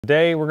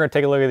Today we're going to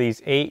take a look at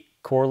these 8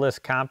 cordless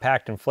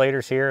compact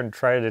inflators here and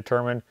try to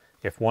determine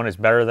if one is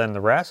better than the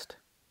rest.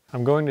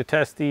 I'm going to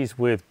test these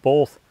with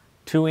both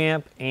 2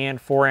 amp and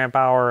 4 amp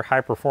hour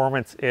high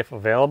performance if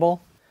available.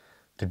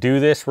 To do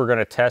this, we're going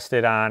to test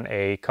it on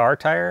a car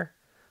tire,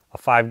 a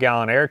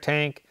 5-gallon air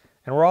tank,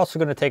 and we're also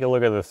going to take a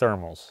look at the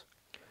thermals.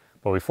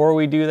 But before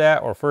we do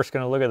that, we're first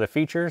going to look at the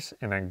features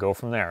and then go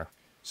from there.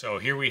 So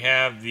here we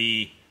have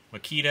the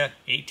Makita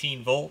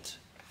 18 volt.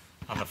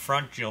 On the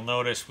front, you'll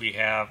notice we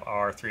have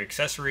our 3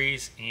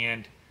 accessories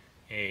and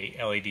a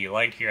LED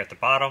light here at the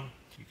bottom.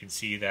 You can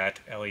see that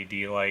LED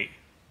light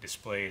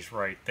displays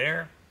right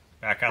there.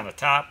 Back on the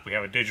top, we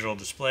have a digital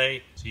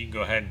display, so you can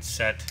go ahead and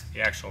set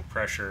the actual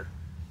pressure,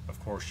 of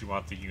course, you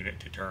want the unit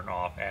to turn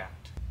off at.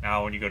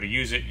 Now, when you go to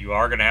use it, you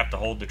are going to have to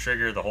hold the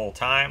trigger the whole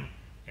time,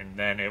 and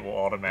then it will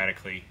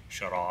automatically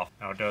shut off.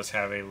 Now, it does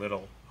have a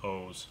little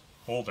hose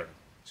holder.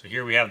 So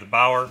here we have the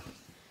Bauer.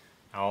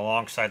 Now,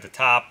 alongside the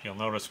top, you'll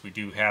notice we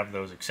do have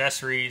those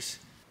accessories.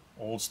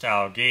 Old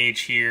style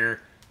gauge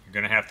here. You're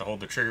going to have to hold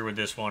the trigger with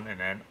this one, and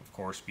then, of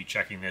course, be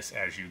checking this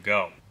as you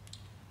go.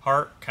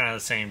 Hart, kind of the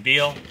same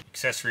deal.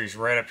 Accessories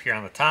right up here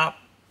on the top,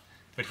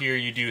 but here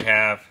you do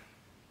have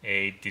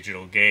a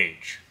digital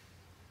gauge.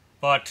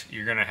 But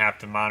you're going to have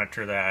to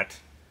monitor that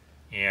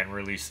and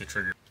release the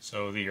trigger.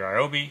 So the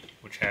Ryobi,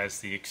 which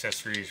has the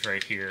accessories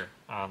right here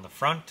on the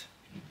front.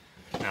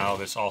 Now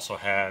this also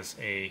has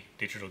a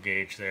digital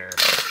gauge there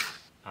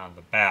on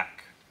the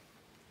back.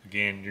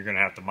 Again, you're going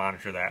to have to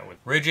monitor that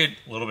with Ridgid.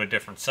 A little bit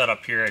different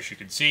setup here, as you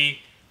can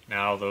see.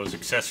 Now those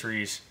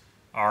accessories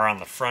are on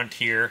the front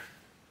here.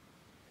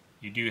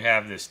 You do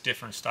have this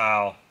different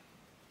style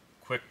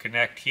quick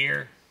connect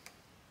here.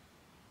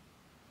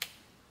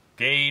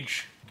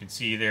 Gauge. You can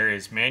see there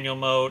is manual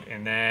mode,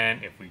 and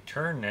then if we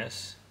turn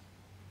this,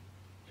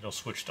 it'll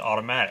switch to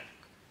automatic.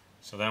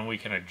 So then we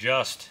can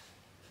adjust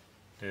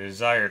the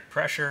desired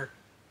pressure,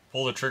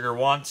 pull the trigger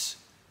once,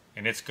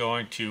 and it's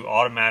going to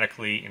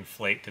automatically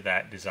inflate to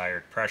that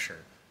desired pressure.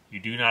 You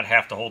do not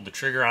have to hold the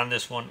trigger on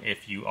this one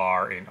if you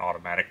are in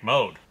automatic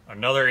mode.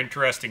 Another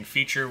interesting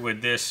feature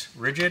with this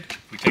Ridgid,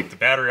 if we take the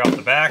battery off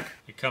the back,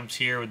 it comes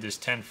here with this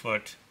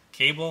 10-foot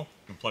cable.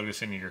 You can plug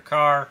this into your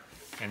car,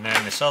 and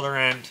then this other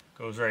end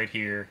goes right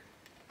here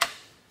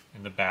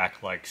in the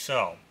back like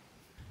so.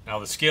 Now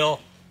the Skil,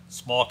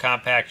 small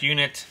compact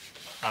unit.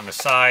 On the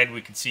side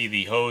we can see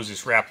the hose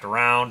is wrapped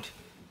around,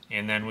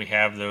 and then we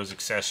have those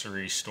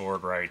accessories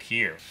stored right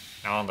here.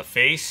 Now on the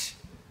face,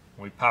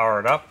 when we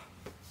power it up,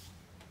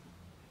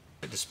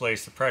 it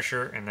displays the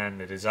pressure and then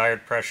the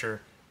desired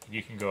pressure.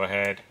 You can go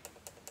ahead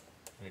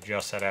and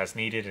adjust that as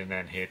needed and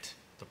then hit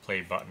the play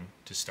button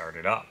to start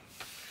it up.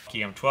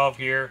 Milwaukee M12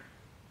 here,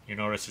 you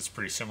notice it's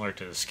pretty similar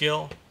to the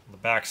Skil. On the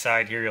back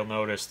side here, you'll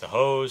notice the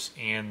hose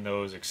and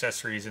those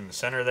accessories in the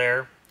center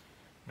there.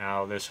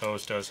 Now this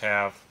hose does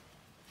have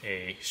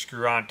a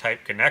screw-on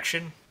type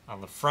connection.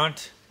 On the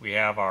front, we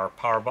have our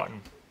power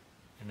button,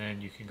 and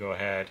then you can go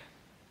ahead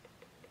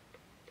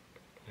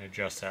and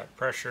adjust that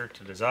pressure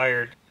to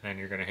desired. And then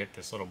you're going to hit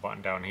this little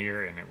button down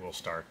here and it will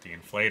start the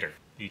inflator.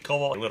 The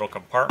Kobalt little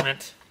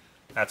compartment,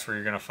 that's where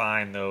you're going to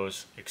find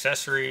those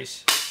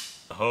accessories.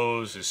 The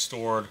hose is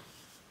stored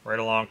right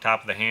along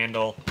top of the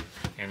handle,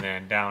 and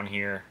then down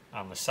here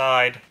on the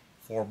side,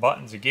 4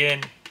 buttons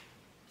again.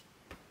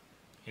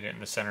 Hit it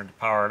in the center to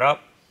power it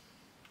up,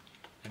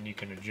 and you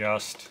can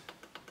adjust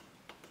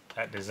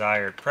that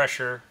desired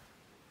pressure,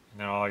 and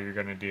then all you're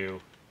going to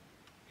do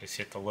is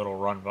hit the little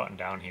run button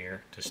down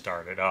here to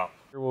start it up.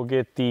 Here we'll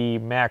get the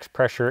max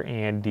pressure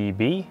and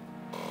dB.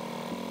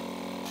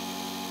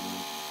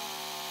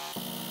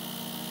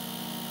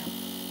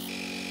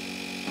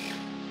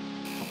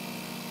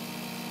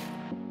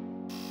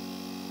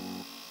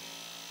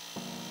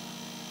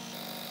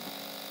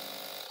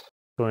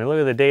 So when you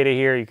look at the data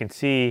here, you can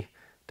see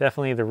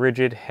definitely the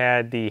Ridgid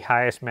had the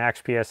highest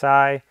max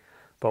PSI,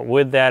 but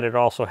with that it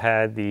also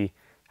had the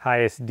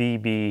highest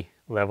dB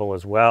level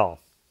as well.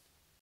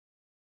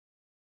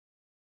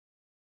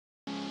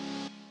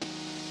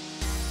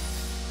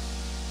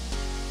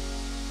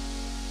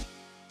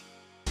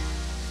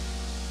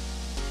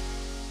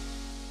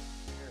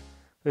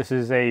 This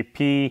is a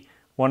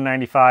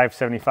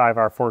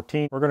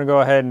P195/75R14. We're going to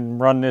go ahead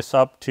and run this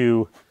up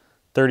to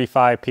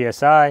 35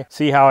 PSI.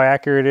 See how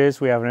accurate it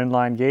is. We have an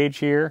inline gauge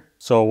here.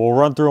 So we'll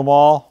run through them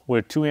all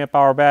with 2 amp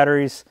hour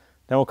batteries.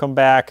 Then we'll come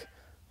back,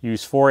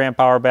 use 4 amp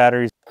hour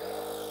batteries.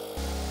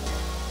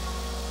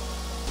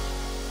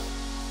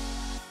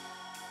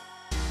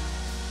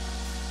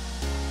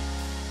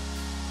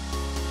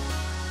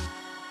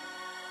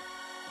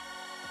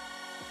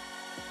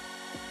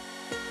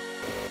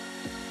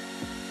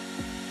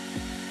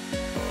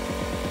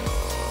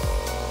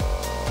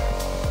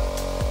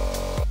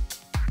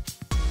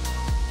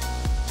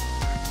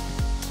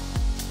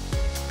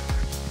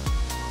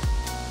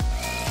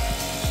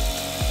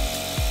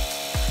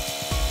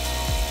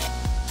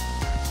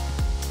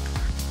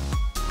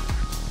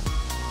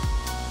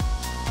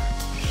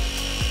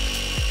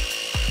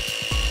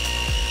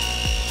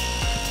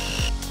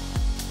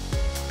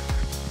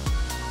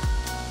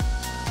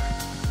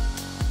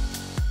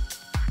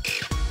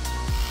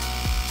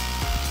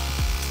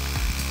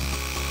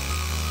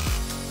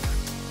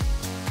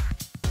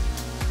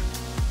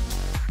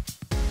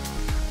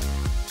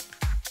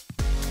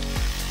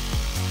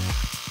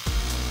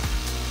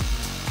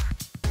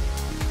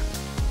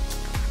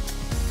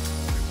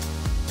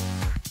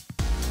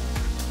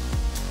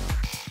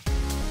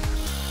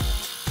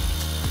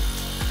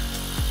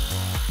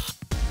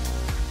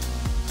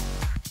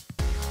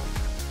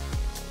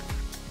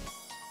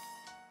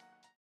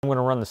 I'm going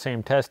to run the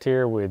same test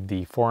here with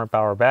the 4 amp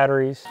hour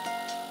batteries.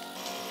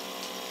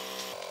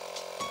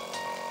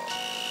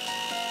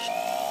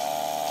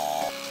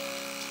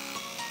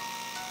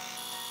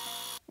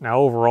 Now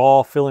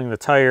overall, filling the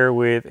tire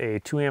with a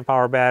 2 amp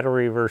hour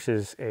battery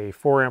versus a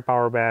 4 amp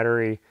hour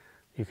battery,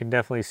 you can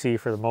definitely see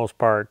for the most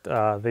part,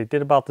 they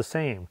did about the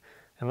same.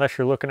 Unless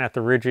you're looking at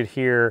the Ridgid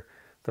here,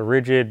 the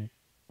Ridgid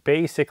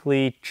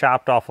basically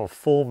chopped off a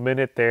full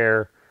minute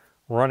there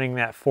running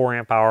that 4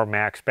 amp hour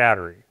max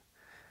battery.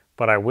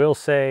 But I will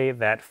say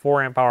that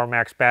 4 amp hour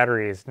max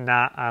battery is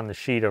not on the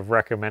sheet of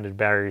recommended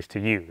batteries to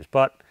use.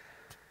 But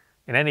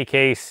in any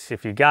case,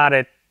 if you got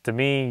it, to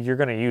me, you're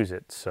going to use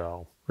it.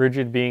 So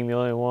Ridgid being the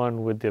only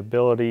one with the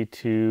ability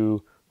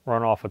to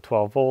run off of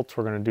 12 volts,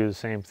 we're going to do the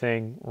same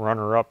thing, run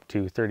her up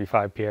to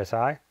 35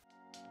 PSI.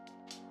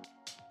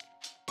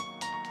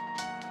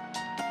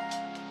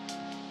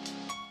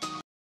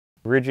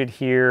 Ridgid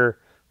here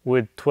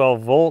with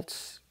 12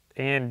 volts,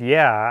 and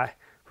yeah,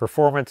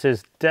 performance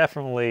is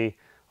definitely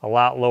a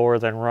lot lower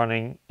than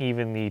running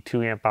even the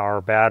 2 amp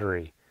hour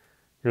battery.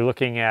 You're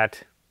looking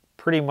at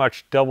pretty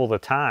much double the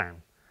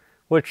time,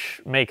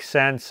 which makes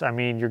sense. I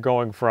mean, you're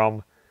going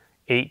from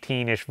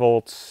 18-ish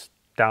volts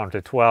down to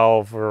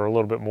 12 or a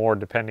little bit more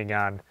depending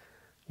on,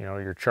 you know,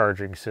 your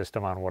charging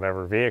system on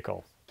whatever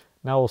vehicle.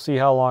 Now we'll see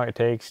how long it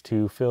takes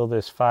to fill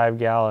this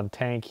 5-gallon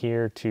tank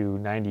here to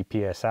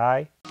 90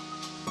 PSI.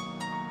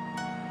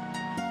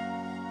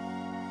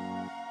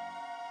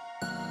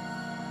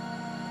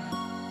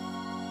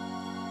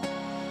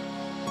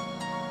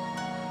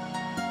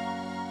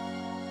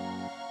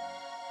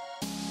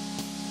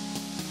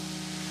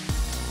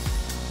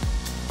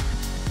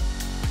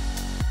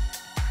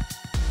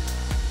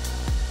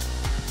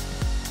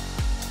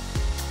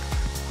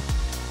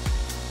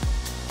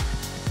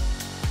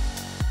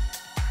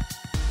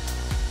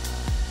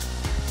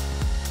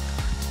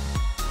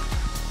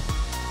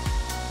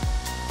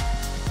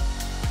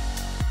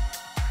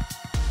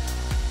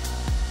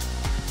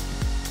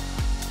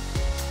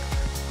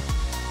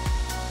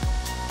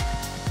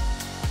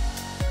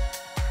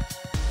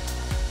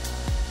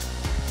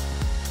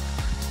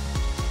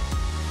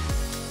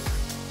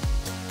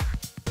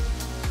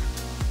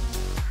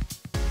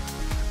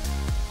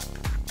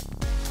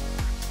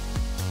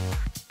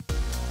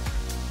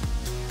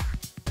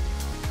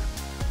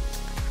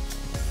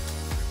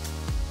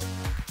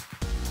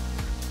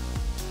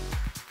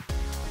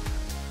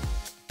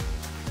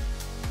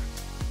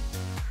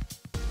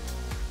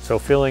 So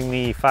filling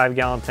the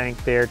 5-gallon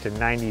tank there to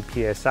 90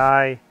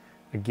 PSI,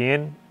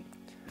 again,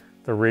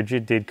 the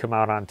Ridgid did come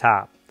out on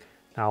top.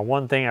 Now,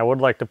 one thing I would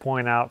like to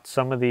point out,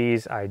 some of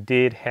these I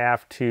did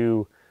have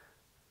to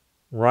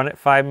run it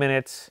 5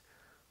 minutes,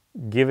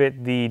 give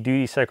it the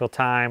duty cycle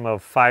time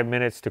of 5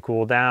 minutes to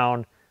cool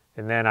down,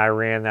 and then I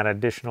ran that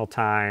additional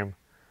time,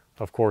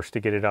 of course,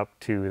 to get it up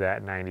to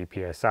that 90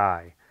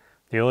 PSI.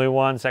 The only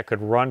ones that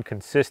could run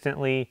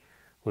consistently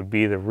would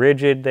be the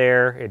Ridgid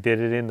there. It did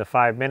it in the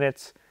 5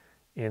 minutes.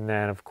 And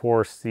then, of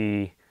course,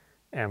 the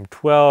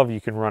M12, you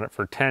can run it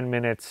for 10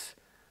 minutes.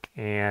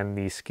 And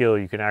the Skil,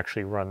 you can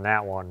actually run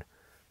that one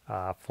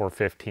for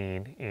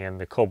 15. And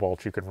the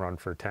Kobalt, you can run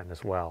for 10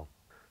 as well.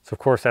 So, of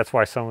course, that's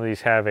why some of these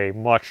have a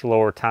much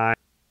lower time,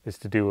 is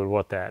to do with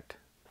what that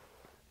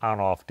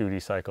on-off duty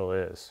cycle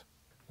is.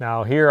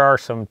 Now, here are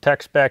some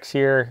tech specs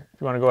here. If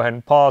you want to go ahead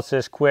and pause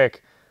this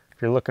quick,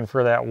 if you're looking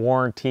for that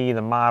warranty,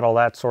 the model,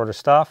 that sort of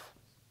stuff.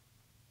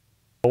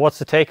 But what's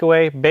the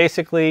takeaway?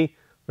 Basically,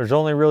 there's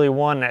only really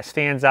one that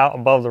stands out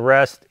above the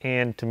rest,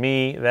 and to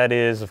me, that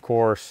is, of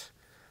course,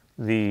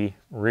 the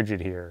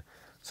Ridgid here.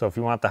 So if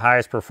you want the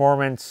highest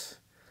performance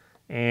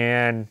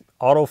and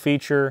auto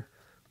feature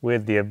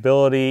with the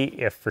ability,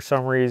 if for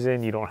some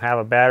reason you don't have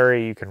a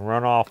battery, you can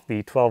run off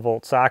the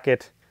 12-volt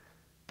socket.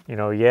 You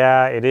know,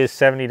 yeah, it is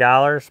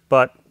 $70,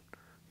 but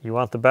you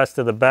want the best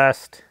of the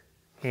best,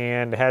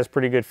 and it has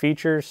pretty good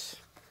features.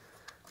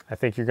 I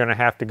think you're going to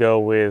have to go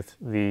with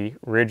the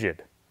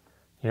Ridgid.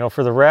 You know,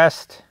 for the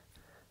rest,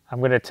 I'm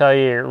going to tell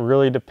you, it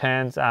really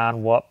depends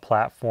on what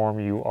platform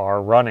you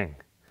are running.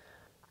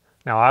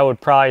 Now, I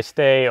would probably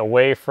stay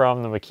away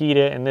from the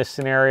Makita in this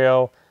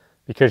scenario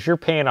because you're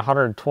paying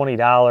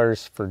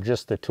 $120 for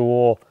just the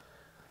tool.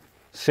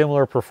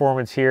 Similar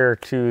performance here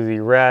to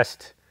the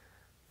rest.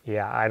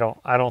 Yeah, I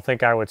don't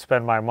think I would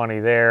spend my money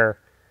there.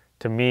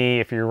 To me,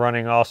 if you're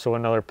running also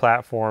another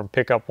platform,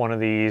 pick up one of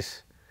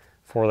these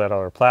for that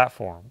other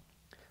platform.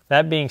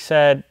 That being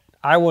said,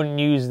 I wouldn't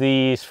use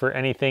these for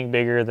anything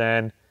bigger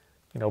than,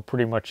 you know,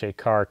 pretty much a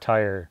car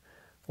tire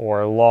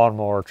or a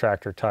lawnmower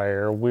tractor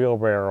tire, or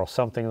wheelbarrow,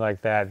 something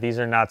like that. These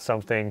are not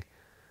something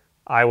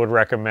I would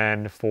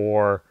recommend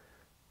for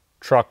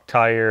truck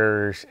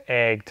tires,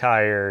 ag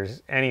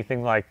tires,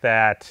 anything like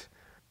that.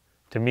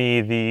 To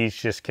me, these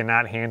just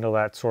cannot handle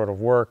that sort of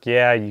work.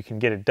 Yeah, you can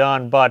get it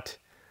done, but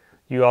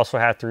you also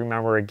have to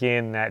remember,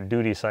 again, that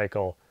duty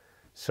cycle.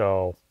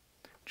 So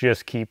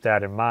just keep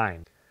that in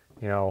mind.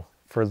 You know,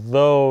 for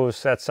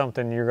those, that's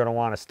something you're going to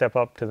want to step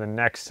up to the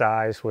next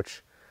size,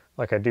 which,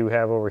 like I do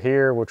have over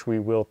here, which we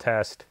will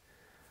test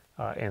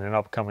in an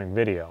upcoming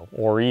video,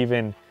 or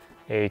even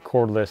a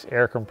cordless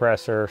air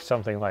compressor,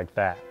 something like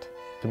that.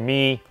 To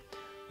me,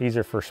 these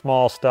are for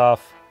small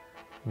stuff,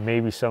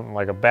 maybe something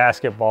like a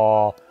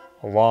basketball,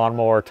 a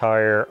lawnmower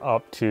tire,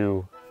 up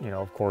to,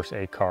 of course,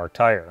 a car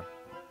tire.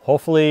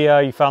 Hopefully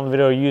you found the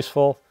video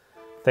useful.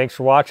 Thanks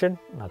for watching,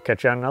 and I'll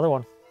catch you on another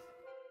one.